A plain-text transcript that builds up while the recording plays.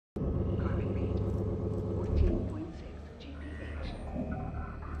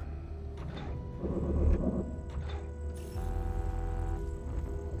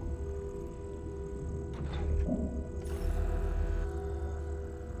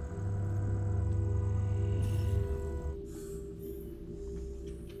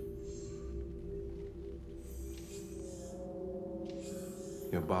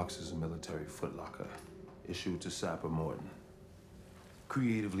Your box is a military footlocker, issued to Sapper Morton.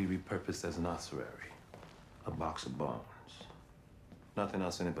 Creatively repurposed as an ossuary. A box of bones. Nothing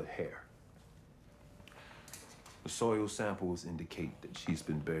else in it but hair. The soil samples indicate that she's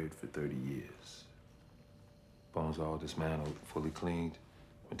been buried for 30 years. Bones all dismantled, fully cleaned,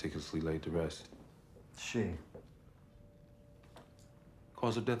 meticulously laid to rest. She.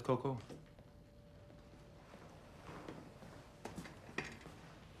 Cause of death, Coco?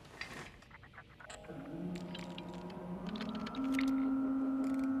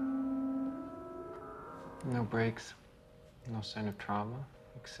 No breaks, no sign of trauma,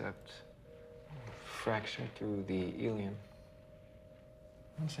 except fracture through the ilium.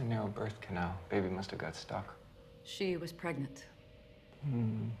 It's a narrow birth canal. Baby must have got stuck. She was pregnant.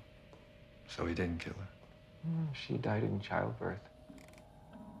 So he didn't kill her? She died in childbirth.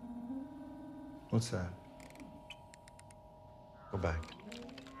 What's that? Go back.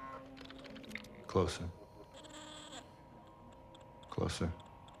 Closer. Closer.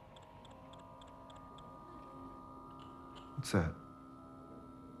 What's that?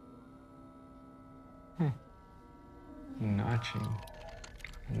 Notching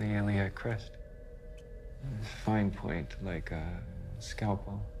in the iliac crest. A fine point, like a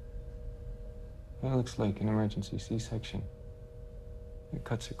scalpel. Well, it looks like an emergency C-section. The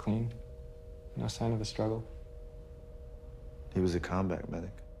cuts are clean. No sign of a struggle. He was a combat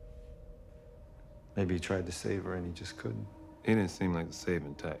medic. Maybe he tried to save her and he just couldn't. It didn't seem like the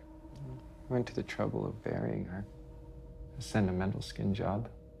saving type. Went to the trouble of burying her. A sentimental skin job.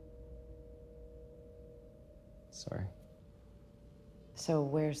 Sorry. So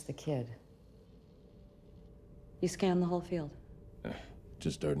where's the kid? You scanned the whole field?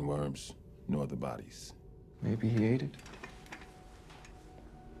 Just dirt and worms. No other bodies. Maybe he ate it.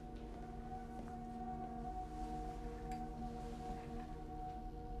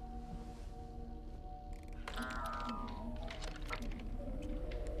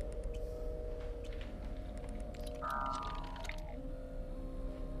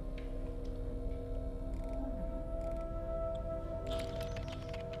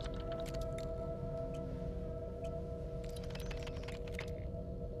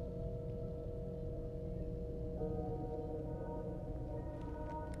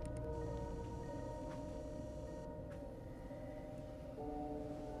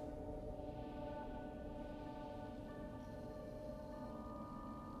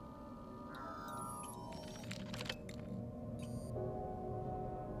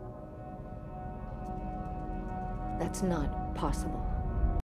 That's not possible.